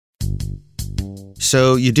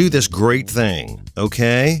So you do this great thing,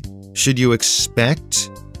 okay? Should you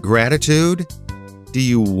expect gratitude? Do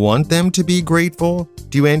you want them to be grateful?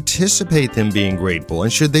 Do you anticipate them being grateful?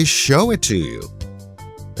 And should they show it to you?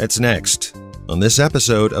 That's next on this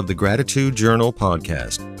episode of the Gratitude Journal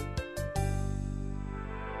podcast.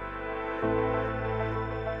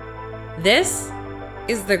 This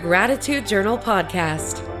is the Gratitude Journal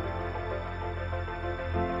podcast.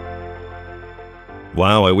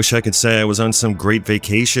 Wow, I wish I could say I was on some great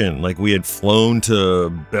vacation, like we had flown to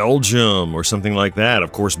Belgium or something like that.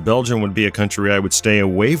 Of course, Belgium would be a country I would stay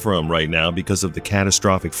away from right now because of the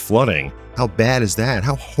catastrophic flooding. How bad is that?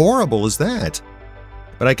 How horrible is that?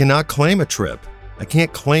 But I cannot claim a trip. I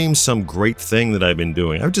can't claim some great thing that I've been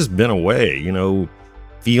doing. I've just been away,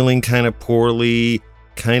 feeling kind of poorly,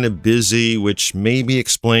 kind of busy, which maybe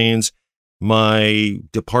explains my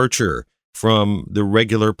departure from the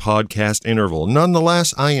regular podcast interval.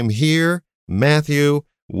 Nonetheless, I am here. Matthew,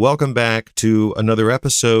 welcome back to another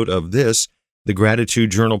episode of this, the Gratitude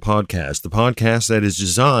Journal podcast, the podcast that is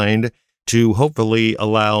designed to hopefully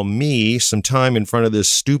allow me some time in front of this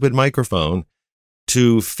stupid microphone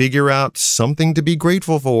to figure out something to be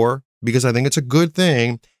grateful for, because I think it's a good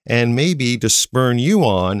thing, and maybe to spur you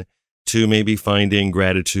on to maybe finding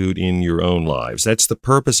gratitude in your own lives. That's the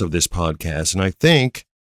purpose of this podcast, and I think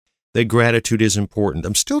that gratitude is important.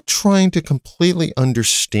 I'm still trying to completely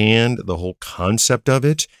understand the whole concept of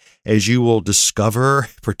it, as you will discover,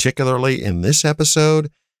 particularly in this episode.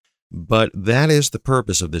 But that is the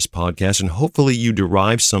purpose of this podcast, and hopefully you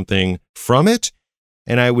derive something from it.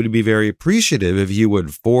 And I would be very appreciative if you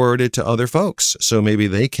would forward it to other folks, so maybe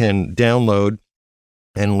they can download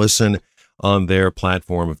and listen on their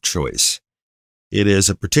platform of choice. It is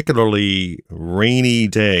a particularly rainy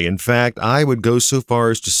day. In fact, I would go so far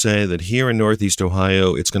as to say that here in Northeast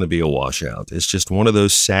Ohio, it's going to be a washout. It's just one of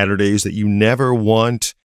those Saturdays that you never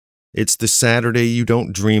want. It's the Saturday you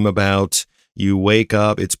don't dream about. You wake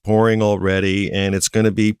up, it's pouring already, and it's going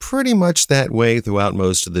to be pretty much that way throughout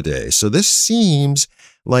most of the day. So this seems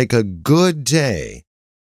like a good day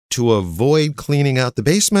to avoid cleaning out the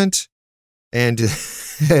basement and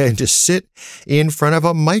to sit in front of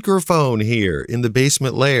a microphone here in the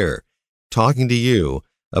basement lair, talking to you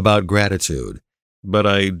about gratitude. But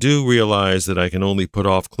I do realize that I can only put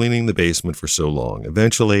off cleaning the basement for so long.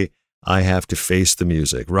 Eventually, I have to face the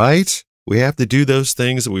music, right? We have to do those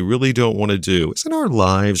things that we really don't want to do. Isn't our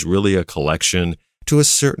lives really a collection, to a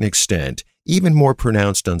certain extent, even more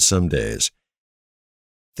pronounced on some days?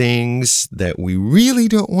 Things that we really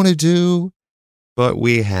don't want to do, but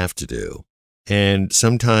we have to do. And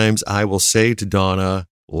sometimes I will say to Donna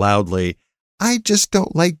loudly, I just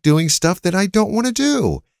don't like doing stuff that I don't want to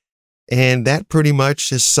do. And that pretty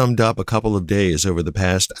much has summed up a couple of days over the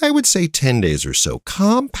past, I would say 10 days or so,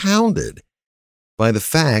 compounded by the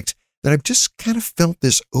fact that I've just kind of felt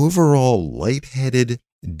this overall lightheaded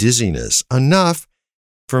dizziness, enough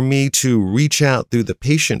for me to reach out through the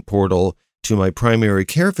patient portal to my primary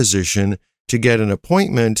care physician to get an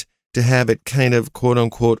appointment to have it kind of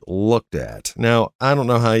quote-unquote looked at. Now, I don't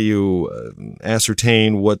know how you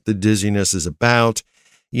ascertain what the dizziness is about.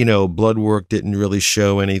 Blood work didn't really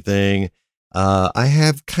show anything. I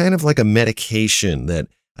have kind of like a medication that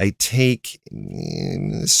I take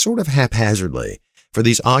sort of haphazardly for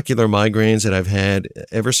these ocular migraines that I've had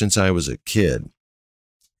ever since I was a kid.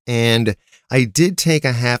 And I did take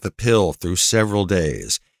a half a pill through several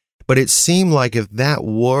days, but it seemed like if that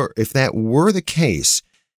were the case,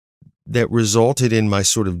 that resulted in my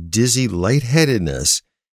sort of dizzy lightheadedness,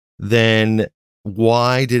 then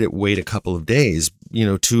why did it wait a couple of days,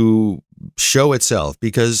 to show itself?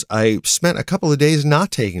 Because I spent a couple of days not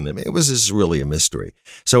taking them. It was just really a mystery.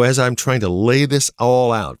 So as I'm trying to lay this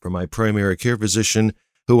all out for my primary care physician,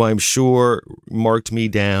 who I'm sure marked me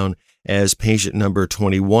down as patient number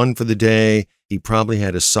 21 for the day, he probably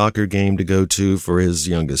had a soccer game to go to for his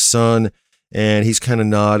youngest son. And he's kind of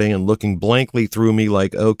nodding and looking blankly through me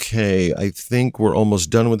like, okay, I think we're almost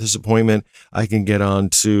done with this appointment. I can get on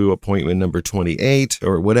to appointment number 28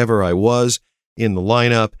 or whatever I was in the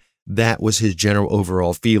lineup. That was his general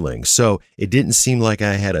overall feeling. So it didn't seem like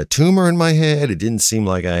I had a tumor in my head. It didn't seem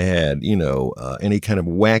like I had, any kind of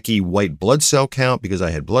wacky white blood cell count because I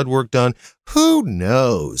had blood work done. Who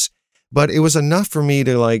knows? But it was enough for me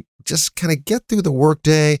to just kind of get through the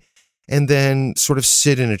workday and then sort of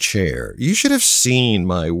sit in a chair. You should have seen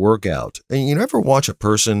my workout. And you ever watch a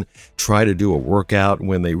person try to do a workout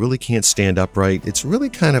when they really can't stand upright? It's really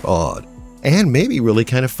kind of odd and maybe really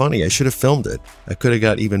kind of funny. I should have filmed it. I could have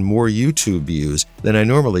got even more YouTube views than I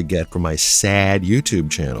normally get from my sad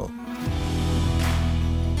YouTube channel.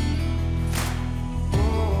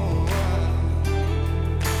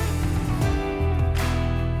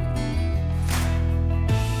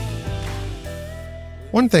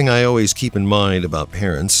 One thing I always keep in mind about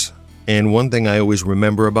parents, and one thing I always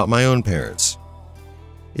remember about my own parents,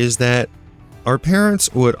 is that our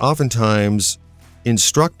parents would oftentimes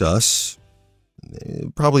instruct us,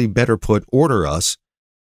 probably better put, order us,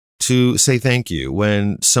 to say thank you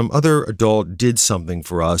when some other adult did something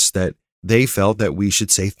for us that they felt that we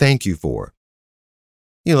should say thank you for.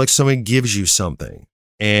 Like someone gives you something,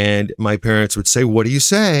 and my parents would say, "What do you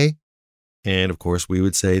say?" And of course, we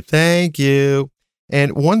would say, "Thank you."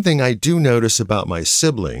 And one thing I do notice about my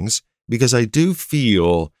siblings, because I do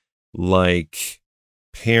feel like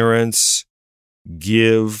parents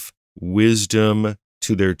give wisdom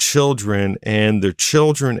to their children, and their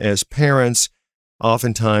children as parents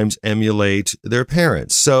oftentimes emulate their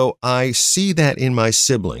parents. So I see that in my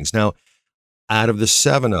siblings. Now, out of the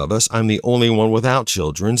 7 of us, I'm the only one without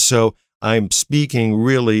children, so I'm speaking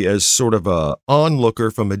really as sort of a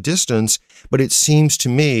onlooker from a distance, but it seems to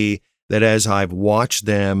me that as I've watched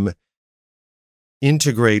them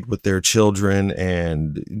integrate with their children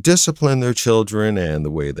and discipline their children and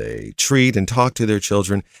the way they treat and talk to their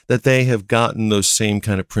children, that they have gotten those same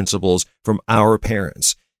kind of principles from our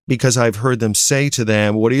parents. Because I've heard them say to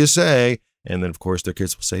them, "What do you say?" And then, of course, their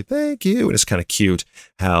kids will say, "Thank you." And it's kind of cute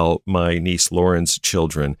how my niece Lauren's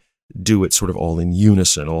children do it sort of all in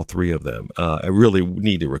unison, all 3 of them. I really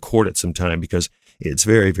need to record it sometime because it's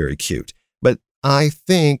very, very cute. But I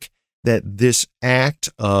think that this act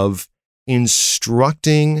of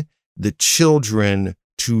instructing the children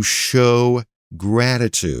to show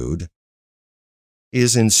gratitude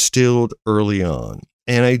is instilled early on.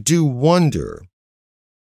 And I do wonder,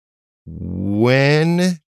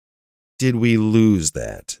 when did we lose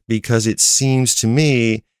that? Because it seems to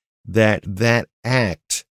me that that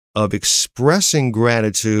act of expressing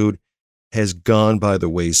gratitude has gone by the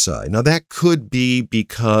wayside. Now, that could be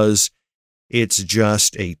because it's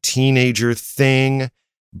just a teenager thing,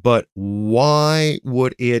 but why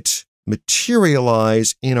would it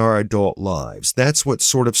materialize in our adult lives? That's what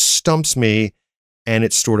sort of stumps me, and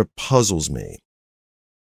it sort of puzzles me.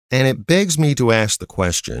 And it begs me to ask the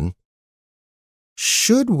question,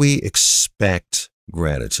 should we expect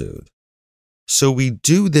gratitude? So we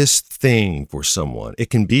do this thing for someone. It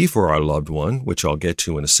can be for our loved one, which I'll get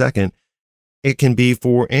to in a second. It can be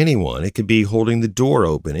for anyone. It could be holding the door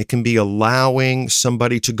open. It can be allowing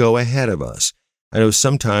somebody to go ahead of us. I know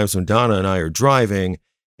sometimes when Donna and I are driving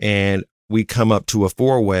and we come up to a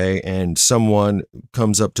 4-way and someone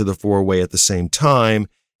comes up to the 4-way at the same time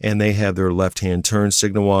and they have their left-hand turn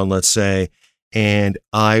signal on, let's say, and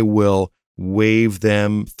I will wave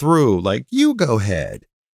them through, like, "You go ahead."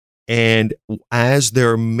 And as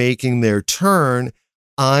they're making their turn,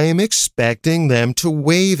 I'm expecting them to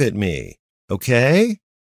wave at me, okay?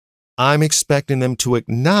 I'm expecting them to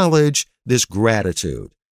acknowledge this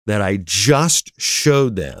gratitude that I just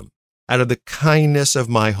showed them out of the kindness of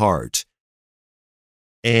my heart.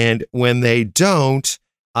 And when they don't,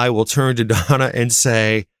 I will turn to Donna and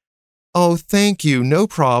say, "Oh, thank you, no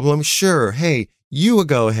problem, sure, hey, you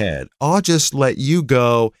go ahead. I'll just let you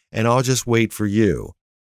go and I'll just wait for you."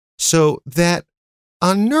 So that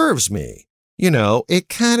unnerves me. It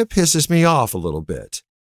kind of pisses me off a little bit.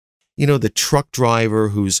 The truck driver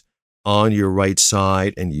who's on your right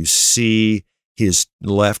side and you see his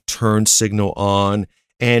left turn signal on.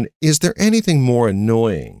 And is there anything more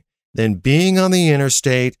annoying than being on the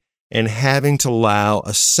interstate and having to allow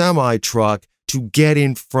a semi-truck to get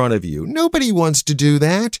in front of you? Nobody wants to do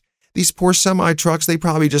that. These poor semi-trucks, they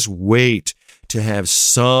probably just wait to have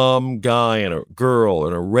some guy and a girl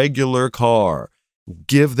in a regular car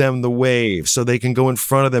give them the wave so they can go in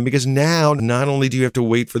front of them. Because now, not only do you have to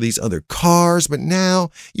wait for these other cars, but now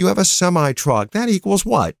you have a semi-truck. That equals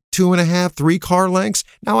what? 2.5, 3 car lengths?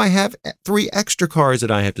 Now I have 3 extra cars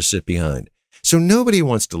that I have to sit behind. So nobody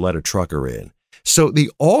wants to let a trucker in. So the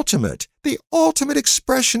ultimate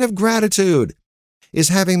expression of gratitude is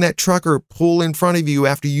having that trucker pull in front of you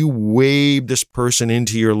after you waved this person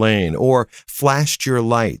into your lane or flashed your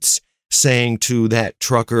lights, saying to that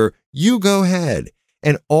trucker, "You go ahead."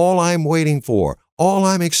 And all I'm waiting for, all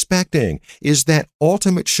I'm expecting is that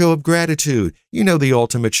ultimate show of gratitude. You know the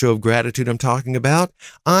ultimate show of gratitude I'm talking about.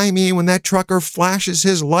 I mean, when that trucker flashes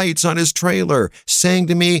his lights on his trailer, saying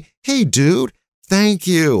to me, "Hey, dude, thank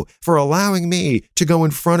you for allowing me to go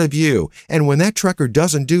in front of you." And when that trucker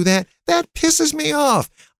doesn't do that, that pisses me off.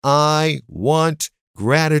 I want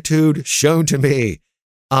gratitude shown to me.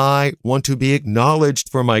 I want to be acknowledged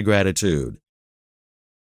for my gratitude.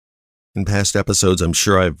 In past episodes, I'm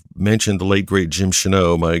sure I've mentioned the late, great Jim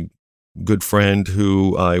Cheneau, my good friend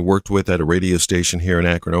who I worked with at a radio station here in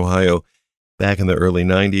Akron, Ohio, back in the early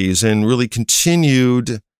 90s, and really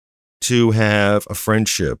continued to have a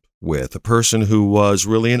friendship with, a person who was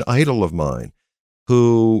really an idol of mine,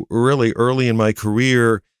 who really early in my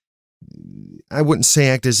career, I wouldn't say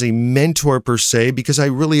act as a mentor per se, because I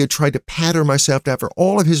really had tried to pattern myself after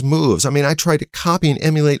all of his moves. I mean, I tried to copy and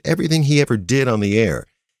emulate everything he ever did on the air.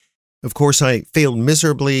 Of course, I failed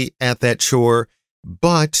miserably at that chore,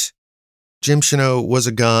 but Jim Cheneau was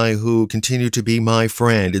a guy who continued to be my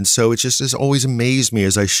friend. And so it just has always amazed me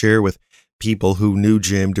as I share with people who knew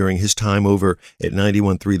Jim during his time over at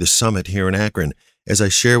 91.3 The Summit here in Akron. As I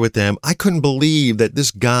share with them, I couldn't believe that this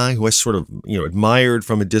guy who I sort of, admired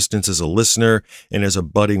from a distance as a listener and as a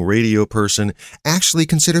budding radio person actually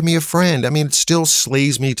considered me a friend. I mean, it still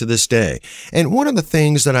slays me to this day. And one of the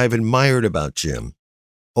things that I've admired about Jim,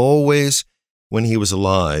 always when he was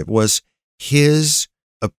alive, was his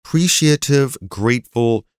appreciative,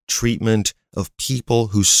 grateful treatment of people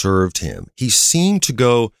who served him. He seemed to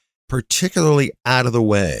go particularly out of the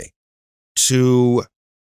way to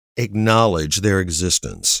acknowledge their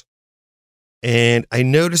existence. And I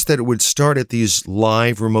noticed that it would start at these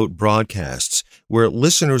live remote broadcasts where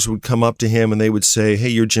listeners would come up to him and they would say, "Hey,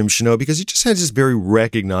 you're Jim Cheneau," because he just had this very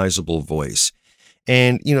recognizable voice.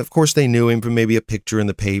 And, of course they knew him from maybe a picture in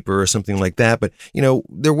the paper or something like that. But,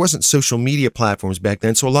 there wasn't social media platforms back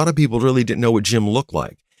then. So a lot of people really didn't know what Jim looked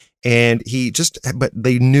like. And but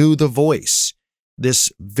they knew the voice,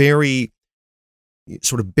 this very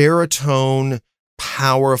sort of baritone,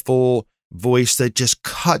 powerful voice that just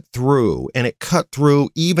cut through. And it cut through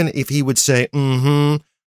even if he would say,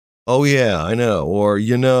 "Oh yeah, I know," or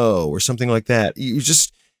or something like that.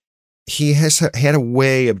 He has had a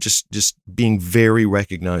way of just being very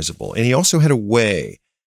recognizable. And he also had a way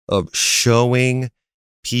of showing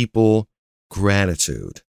people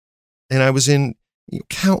gratitude. And I was in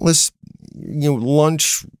countless,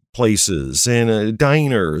 lunch places and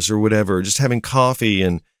diners or whatever, just having coffee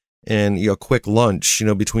and a quick lunch,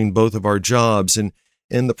 between both of our jobs. And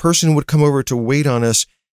the person who would come over to wait on us,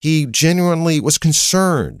 he genuinely was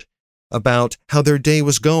concerned about how their day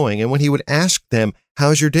was going. And when he would ask them,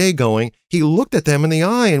 "How's your day going?" he looked at them in the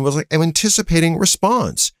eye and was like anticipating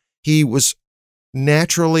response. He was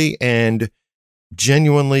naturally and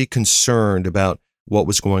genuinely concerned about what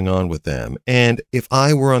was going on with them. And if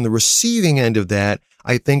I were on the receiving end of that,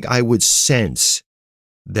 I think I would sense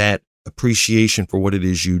that appreciation for what it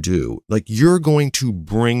is you do. Like, you're going to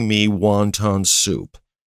bring me wonton soup,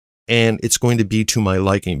 and it's going to be to my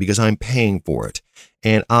liking because I'm paying for it.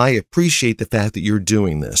 And I appreciate the fact that you're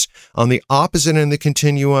doing this. On the opposite end of the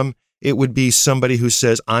continuum, it would be somebody who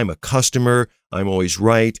says, "I'm a customer, I'm always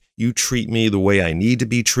right, you treat me the way I need to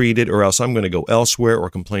be treated, or else I'm going to go elsewhere or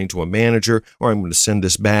complain to a manager, or I'm going to send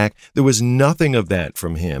this back." There was nothing of that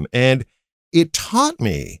from him. And it taught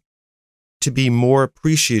me to be more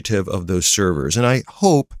appreciative of those servers. And I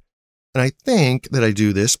hope, and I think that I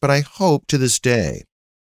do this, but I hope to this day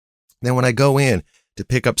that when I go in to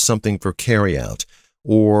pick up something for carryout,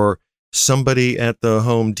 or somebody at the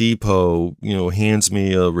Home Depot, hands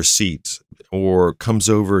me a receipt or comes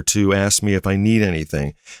over to ask me if I need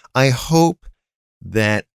anything, I hope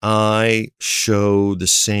that I show the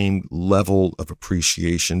same level of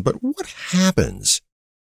appreciation. But what happens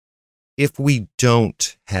if we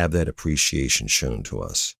don't have that appreciation shown to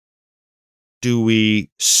us? Do we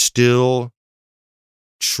still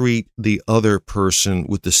treat the other person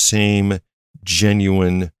with the same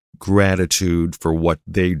genuine gratitude for what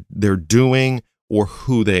they're doing or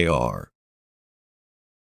who they are?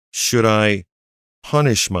 Should I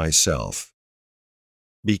punish myself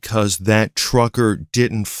because that trucker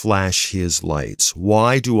didn't flash his lights?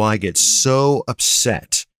 Why do I get so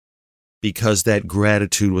upset because that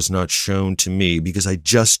gratitude was not shown to me because I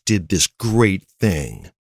just did this great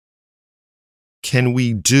thing? Can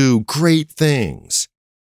we do great things?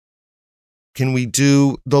 Can we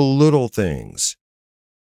do the little things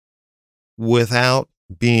without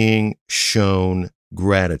being shown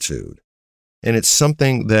gratitude? And it's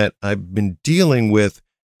something that I've been dealing with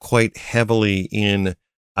quite heavily in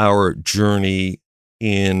our journey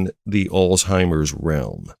in the Alzheimer's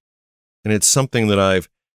realm. And it's something that I've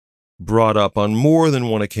brought up on more than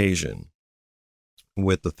one occasion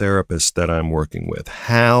with the therapist that I'm working with.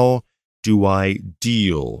 How do I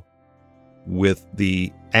deal with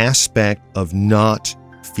the aspect of not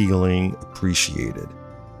feeling appreciated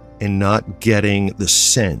and not getting the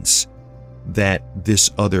sense that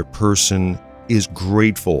this other person is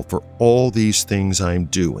grateful for all these things I'm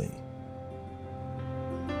doing?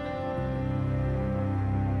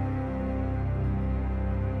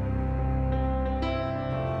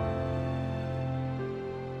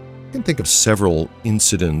 I can think of several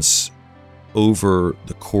incidents over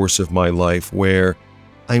the course of my life where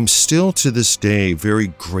I'm still to this day very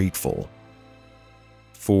grateful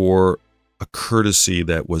for a courtesy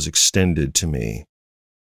that was extended to me.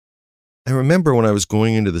 I remember when I was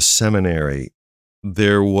going into the seminary,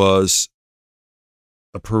 there was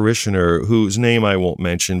a parishioner whose name I won't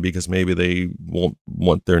mention because maybe they won't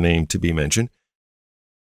want their name to be mentioned.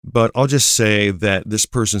 But I'll just say that this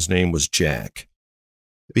person's name was Jack,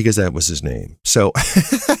 because that was his name. So,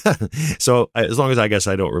 so as long as I guess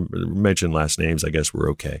I don't mention last names, I guess we're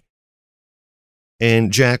okay.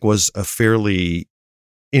 And Jack was a fairly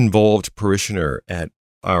involved parishioner at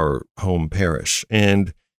our home parish.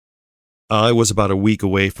 And I was about a week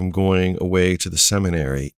away from going away to the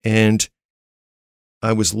seminary. And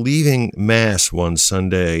I was leaving Mass one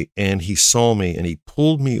Sunday, and he saw me, and he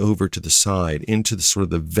pulled me over to the side into the sort of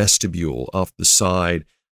the vestibule off the side,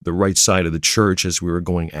 the right side of the church as we were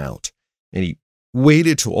going out. And he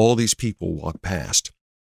waited till all these people walked past.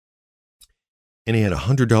 And he had a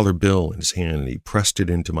 $100 bill in his hand, and he pressed it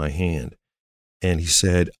into my hand. And he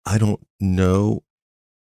said, "I don't know,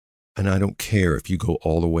 and I don't care if you go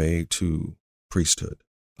all the way to priesthood.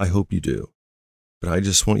 I hope you do. But I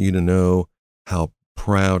just want you to know how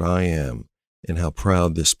proud I am and how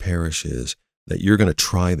proud this parish is that you're going to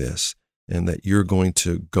try this and that you're going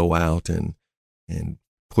to go out and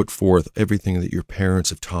put forth everything that your parents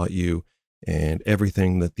have taught you and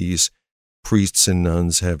everything that these priests and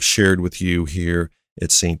nuns have shared with you here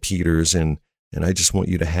at St. Peter's. And I just want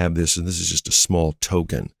you to have this, and this is just a small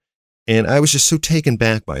token." And I was just so taken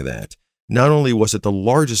back by that. Not only was it the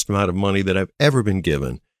largest amount of money that I've ever been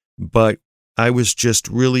given, but I was just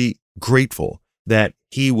really grateful that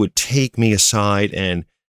he would take me aside and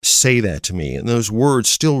say that to me. And those words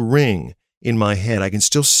still ring in my head. I can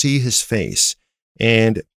still see his face.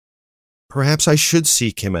 And perhaps I should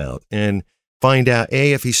seek him out and find out,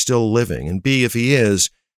 A, if he's still living, and B, if he is,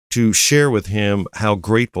 to share with him how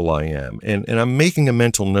grateful I am. And I'm making a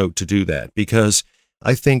mental note to do that because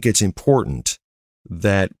I think it's important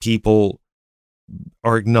that people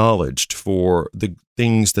are acknowledged for the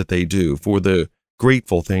things that they do, for the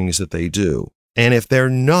grateful things that they do. And if they're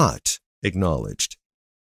not acknowledged,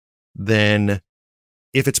 then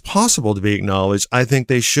if it's possible to be acknowledged, I think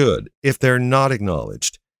they should. If they're not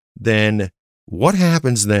acknowledged, then what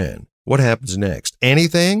happens then? What happens next?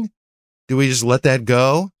 Anything? Do we just let that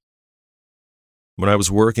go? When I was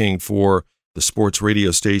working for the sports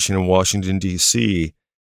radio station in Washington, D.C.,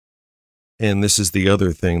 and this is the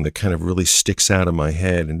other thing that kind of really sticks out in my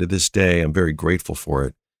head, and to this day, I'm very grateful for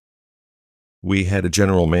it. We had a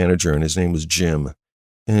general manager, and his name was Jim.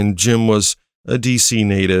 And Jim was a D.C.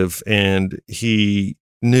 native, and he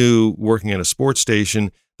knew, working at a sports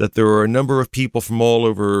station, that there were a number of people from all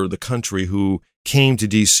over the country who came to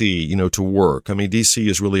D.C., to work. I mean, D.C.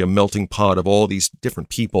 is really a melting pot of all these different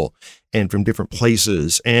people and from different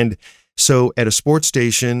places. And so at a sports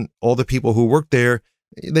station, all the people who worked there,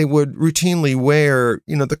 they would routinely wear,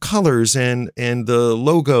 the colors and the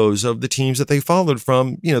logos of the teams that they followed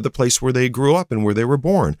from, the place where they grew up and where they were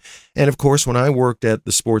born. And of course, when I worked at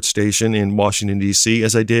the sports station in Washington, D.C.,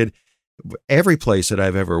 as I did every place that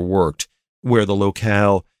I've ever worked where the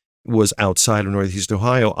locale was outside of Northeast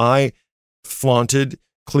Ohio, I flaunted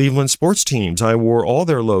Cleveland sports teams. I wore all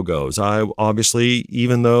their logos. I obviously,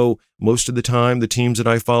 even though most of the time the teams that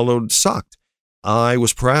I followed sucked, I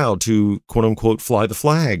was proud to, quote unquote, fly the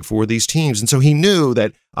flag for these teams. And so he knew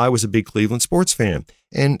that I was a big Cleveland sports fan.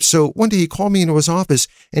 And so one day he called me into his office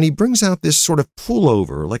and he brings out this sort of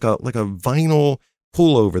pullover, like a vinyl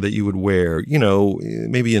pullover that you would wear,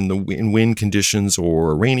 maybe in wind conditions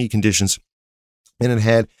or rainy conditions. And it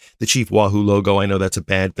had the Chief Wahoo logo. I know that's a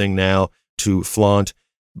bad thing now to flaunt,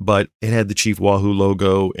 but it had the Chief Wahoo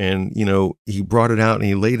logo. And, he brought it out and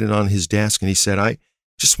he laid it on his desk and he said, "I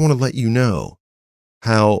just want to let you know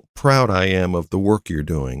how proud I am of the work you're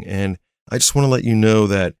doing. And I just want to let you know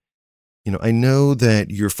that, I know that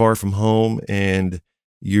you're far from home and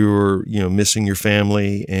you're, missing your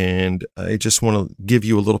family. And I just want to give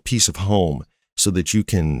you a little piece of home so that you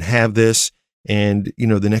can have this. And,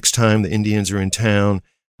 the next time the Indians are in town,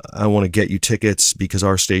 I want to get you tickets because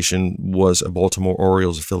our station was a Baltimore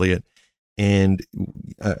Orioles affiliate. And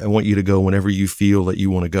I want you to go whenever you feel that you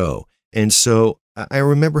want to go." And so I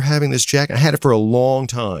remember having this jacket. I had it for a long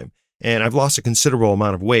time, and I've lost a considerable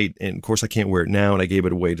amount of weight. And of course, I can't wear it now, and I gave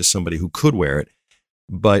it away to somebody who could wear it.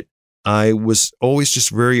 But I was always just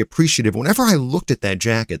very appreciative whenever I looked at that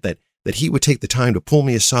jacket that he would take the time to pull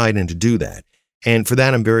me aside and to do that. And for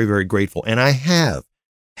that, I'm very, very grateful. And I have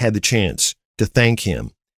had the chance to thank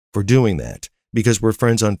him for doing that because we're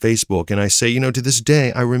friends on Facebook. And I say, to this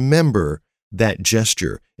day, I remember that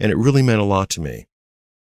gesture, and it really meant a lot to me.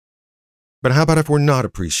 But how about if we're not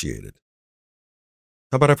appreciated?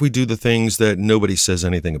 How about if we do the things that nobody says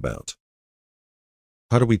anything about?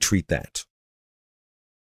 How do we treat that?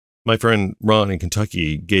 My friend Ron in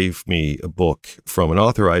Kentucky gave me a book from an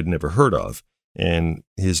author I'd never heard of, and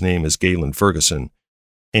his name is Galen Ferguson.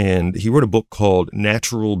 And he wrote a book called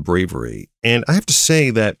Natural Bravery. And I have to say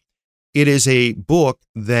that it is a book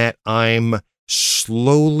that I'm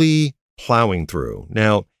slowly plowing through.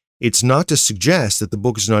 Now, it's not to suggest that the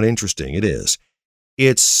book is not interesting. It is.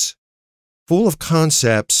 It's full of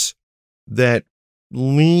concepts that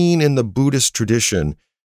lean in the Buddhist tradition,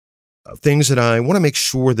 things that I want to make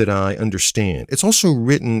sure that I understand. It's also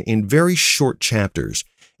written in very short chapters.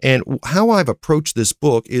 And how I've approached this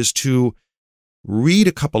book is to read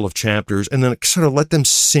a couple of chapters and then sort of let them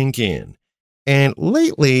sink in. And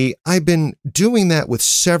lately, I've been doing that with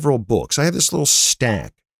several books. I have this little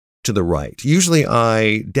stack to the right. Usually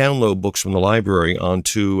I download books from the library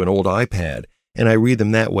onto an old iPad, and I read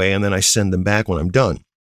them that way, and then I send them back when I'm done.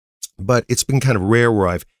 But it's been kind of rare where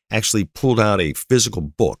I've actually pulled out a physical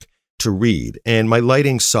book to read. And my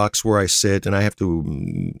lighting sucks where I sit, and I have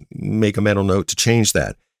to make a mental note to change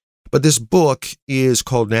that. But this book is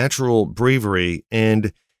called Natural Bravery,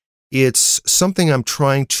 and it's something I'm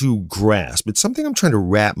trying to grasp. It's something I'm trying to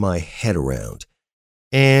wrap my head around.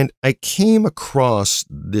 And I came across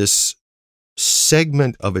this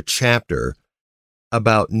segment of a chapter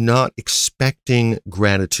about not expecting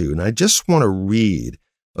gratitude. And I just want to read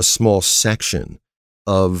a small section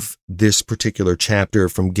of this particular chapter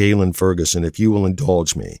from Galen Ferguson, if you will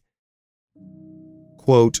indulge me.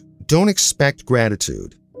 Quote, "Don't expect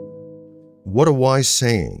gratitude." What a wise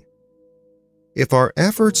saying. If our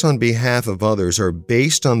efforts on behalf of others are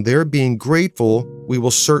based on their being grateful, we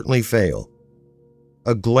will certainly fail.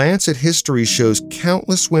 A glance at history shows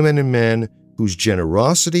countless women and men whose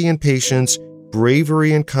generosity and patience,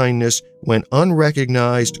 bravery and kindness went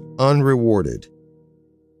unrecognized, unrewarded.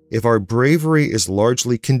 If our bravery is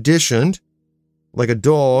largely conditioned, like a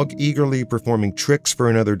dog eagerly performing tricks for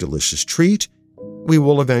another delicious treat, we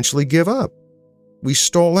will eventually give up. We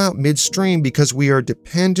stall out midstream because we are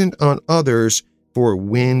dependent on others for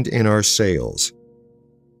wind in our sails.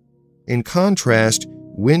 In contrast,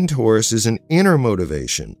 Windhorse is an inner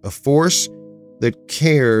motivation, a force that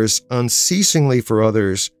cares unceasingly for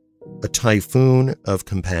others, a typhoon of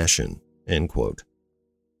compassion. End quote.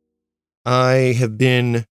 I have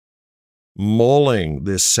been mulling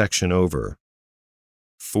this section over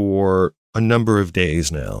for a number of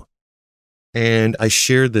days now. And I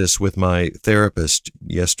shared this with my therapist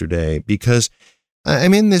yesterday because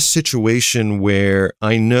I'm in this situation where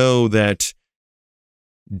I know that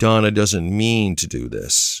Donna doesn't mean to do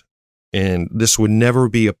this, and this would never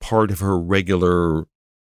be a part of her regular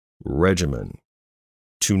regimen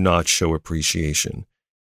to not show appreciation.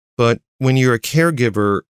 But when you're a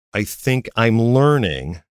caregiver, I think I'm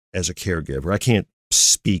learning as a caregiver. I can't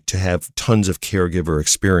speak to have tons of caregiver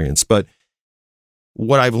experience, but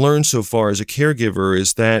what I've learned so far as a caregiver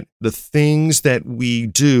is that the things that we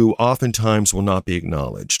do oftentimes will not be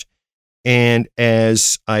acknowledged. And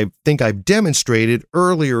as I think I've demonstrated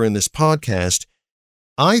earlier in this podcast,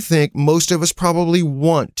 I think most of us probably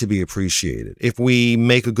want to be appreciated. If we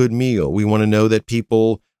make a good meal, we want to know that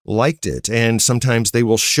people liked it. And sometimes they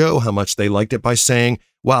will show how much they liked it by saying,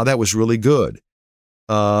 wow, that was really good.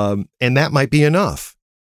 And that might be enough.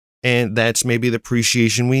 And that's maybe the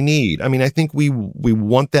appreciation we need. I mean, I think we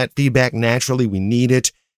want that feedback naturally. We need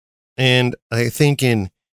it. And I think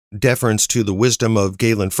in deference to the wisdom of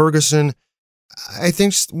Galen Ferguson, I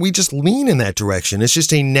think we just lean in that direction. It's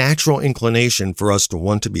just a natural inclination for us to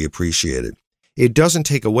want to be appreciated. It doesn't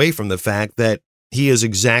take away from the fact that he is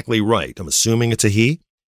exactly right. I'm assuming it's a he.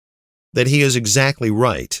 That he is exactly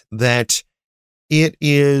right. That it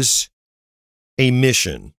is a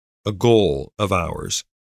mission, a goal of ours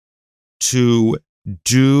to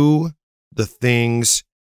do the things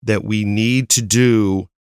that we need to do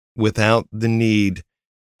without the need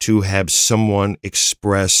to have someone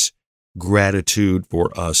express gratitude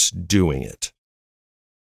for us doing it.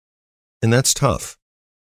 And that's tough.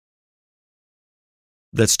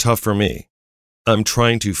 That's tough for me. I'm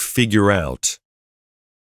trying to figure out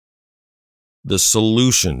the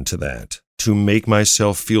solution to that, to make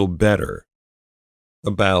myself feel better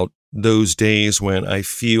about those days when I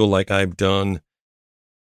feel like I've done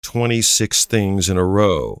 26 things in a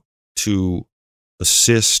row to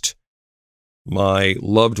assist my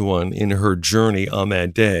loved one in her journey on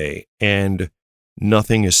that day, and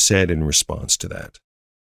nothing is said in response to that.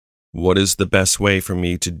 What is the best way for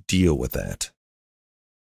me to deal with that?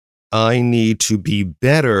 I need to be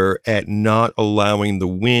better at not allowing the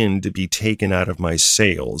wind to be taken out of my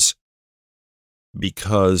sails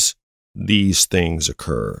because these things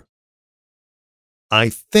occur. I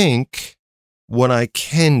think what I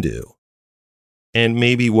can do, and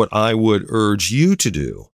maybe what I would urge you to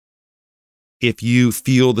do, if you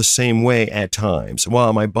feel the same way at times,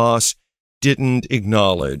 well, my boss didn't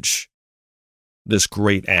acknowledge this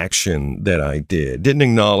great action that I didn't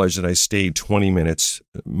acknowledge that I stayed 20 minutes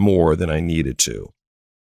more than I needed to.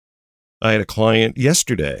 I had a client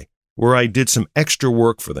yesterday where I did some extra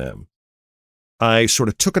work for them. I sort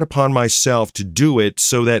of took it upon myself to do it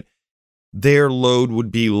so that their load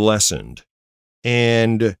would be lessened.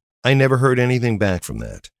 And I never heard anything back from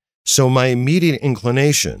that. So my immediate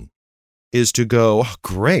inclination is to go, oh,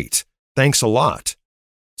 great, thanks a lot.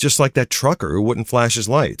 Just like that trucker who wouldn't flash his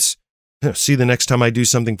lights. See the next time I do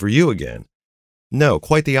something for you again. No,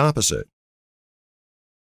 quite the opposite.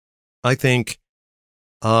 I think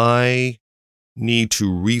I need to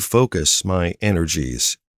refocus my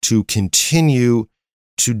energies to continue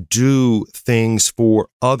to do things for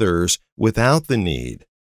others without the need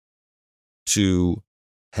to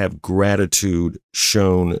have gratitude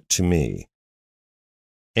shown to me.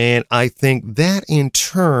 And I think that in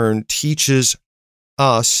turn teaches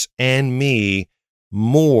us and me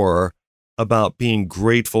more about being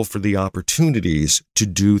grateful for the opportunities to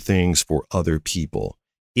do things for other people.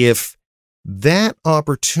 If that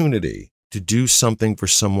opportunity to do something for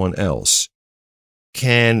someone else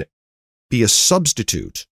can be a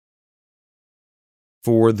substitute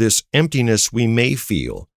for this emptiness we may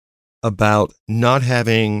feel about not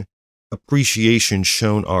having appreciation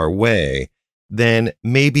shown our way, then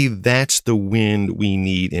maybe that's the wind we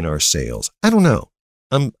need in our sails. I don't know.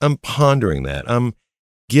 I'm pondering that. I'm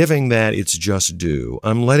giving that its just due.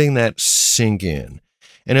 I'm letting that sink in.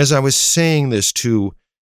 And as I was saying this to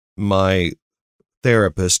my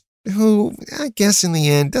therapist, who I guess in the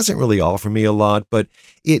end doesn't really offer me a lot, but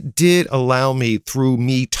it did allow me, through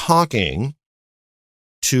me talking,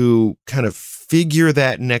 to kind of figure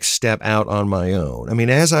that next step out on my own. I mean,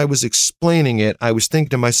 as I was explaining it, I was thinking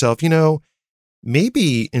to myself,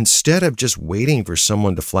 maybe instead of just waiting for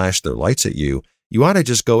someone to flash their lights at you, you ought to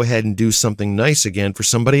just go ahead and do something nice again for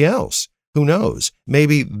somebody else. Who knows?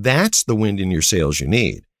 Maybe that's the wind in your sails you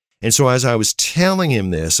need. And so as I was telling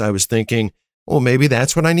him this, I was thinking, well, maybe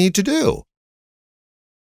that's what I need to do.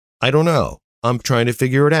 I don't know. I'm trying to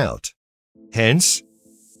figure it out. Hence,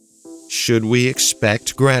 should we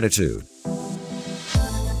expect gratitude?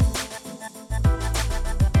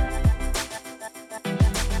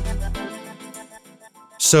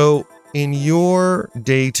 So, in your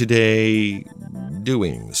day-to-day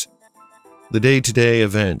doings, the day-to-day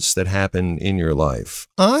events that happen in your life,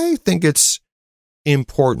 I think it's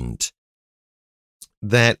important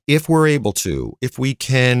that if we're able to, if we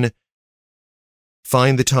can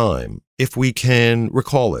find the time, if we can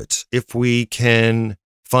recall it, if we can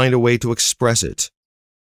find a way to express it,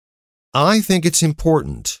 I think it's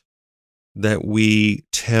important that we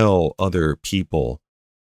tell other people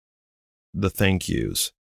the thank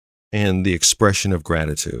yous and the expression of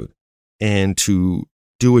gratitude, and to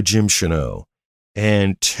do a Jim Cheneau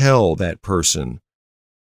and tell that person,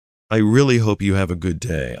 I really hope you have a good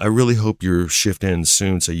day. I really hope your shift ends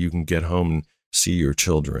soon so you can get home and see your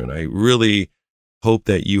children. I really hope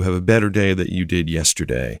that you have a better day than you did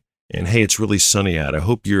yesterday. And hey, it's really sunny out. I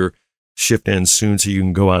hope your shift ends soon so you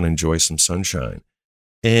can go out and enjoy some sunshine.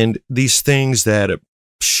 And these things that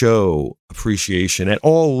show appreciation at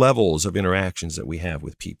all levels of interactions that we have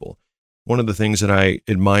with people. One of the things that I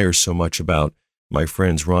admire so much about my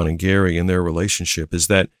friends Ron and Gary and their relationship is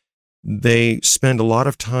that they spend a lot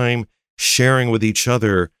of time sharing with each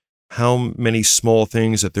other how many small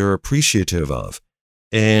things that they're appreciative of.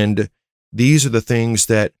 And these are the things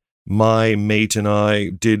that my mate and I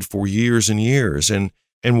did for years and years. And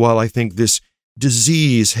while I think this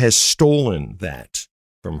disease has stolen that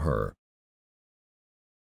from her,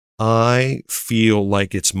 I feel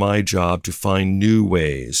like it's my job to find new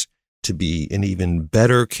ways to be an even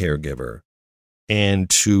better caregiver and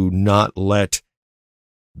to not let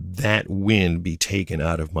that wind be taken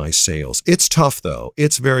out of my sails. It's tough, though.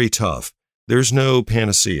 It's very tough. There's no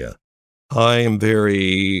panacea. I am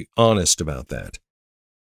very honest about that.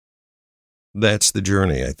 That's the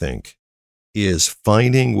journey, I think, is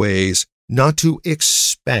finding ways not to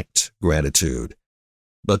expect gratitude,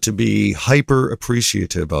 but to be hyper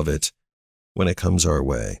appreciative of it when it comes our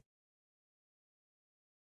way.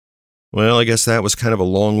 Well, I guess that was kind of a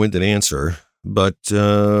long-winded answer, but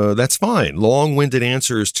that's fine. Long-winded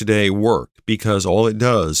answers today work because all it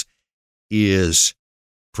does is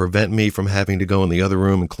prevent me from having to go in the other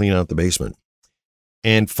room and clean out the basement.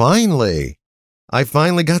 And finally, I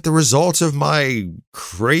finally got the results of my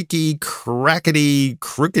cracky, crackety,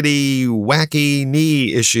 crookedy, wacky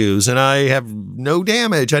knee issues, and I have no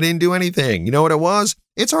damage. I didn't do anything. You know what it was?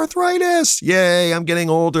 It's arthritis. Yay, I'm getting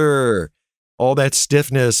older. All that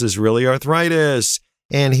stiffness is really arthritis.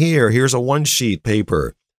 And here's a one-sheet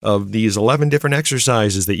paper of these 11 different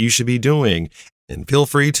exercises that you should be doing. And feel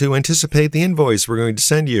free to anticipate the invoice we're going to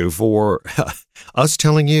send you for us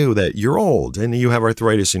telling you that you're old and you have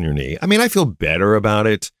arthritis in your knee. I mean, I feel better about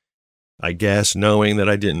it, I guess, knowing that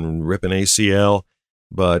I didn't rip an ACL,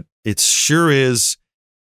 but it sure is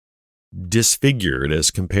disfigured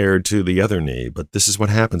as compared to the other knee. But this is what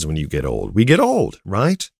happens when you get old. We get old,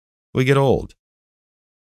 right? We get old.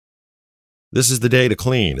 This is the day to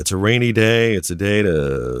clean. It's a rainy day. It's a day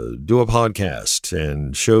to do a podcast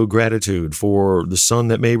and show gratitude for the sun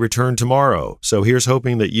that may return tomorrow. So here's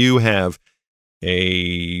hoping that you have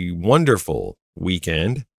a wonderful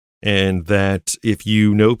weekend, and that if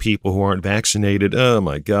you know people who aren't vaccinated, oh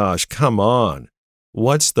my gosh, come on.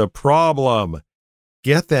 What's the problem?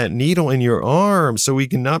 Get that needle in your arm so we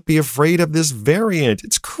can not be afraid of this variant.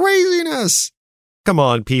 It's craziness. Come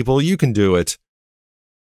on, people, you can do it.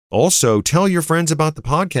 Also, tell your friends about the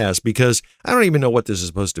podcast, because I don't even know what this is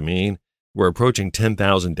supposed to mean. We're approaching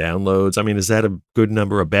 10,000 downloads. I mean, is that a good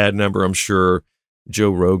number, a bad number? I'm sure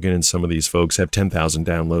Joe Rogan and some of these folks have 10,000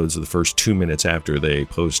 downloads the first 2 minutes after they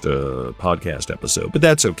post a podcast episode, but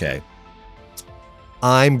that's okay.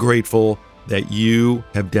 I'm grateful that you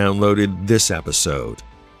have downloaded this episode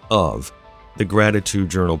of the Gratitude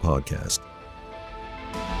Journal podcast.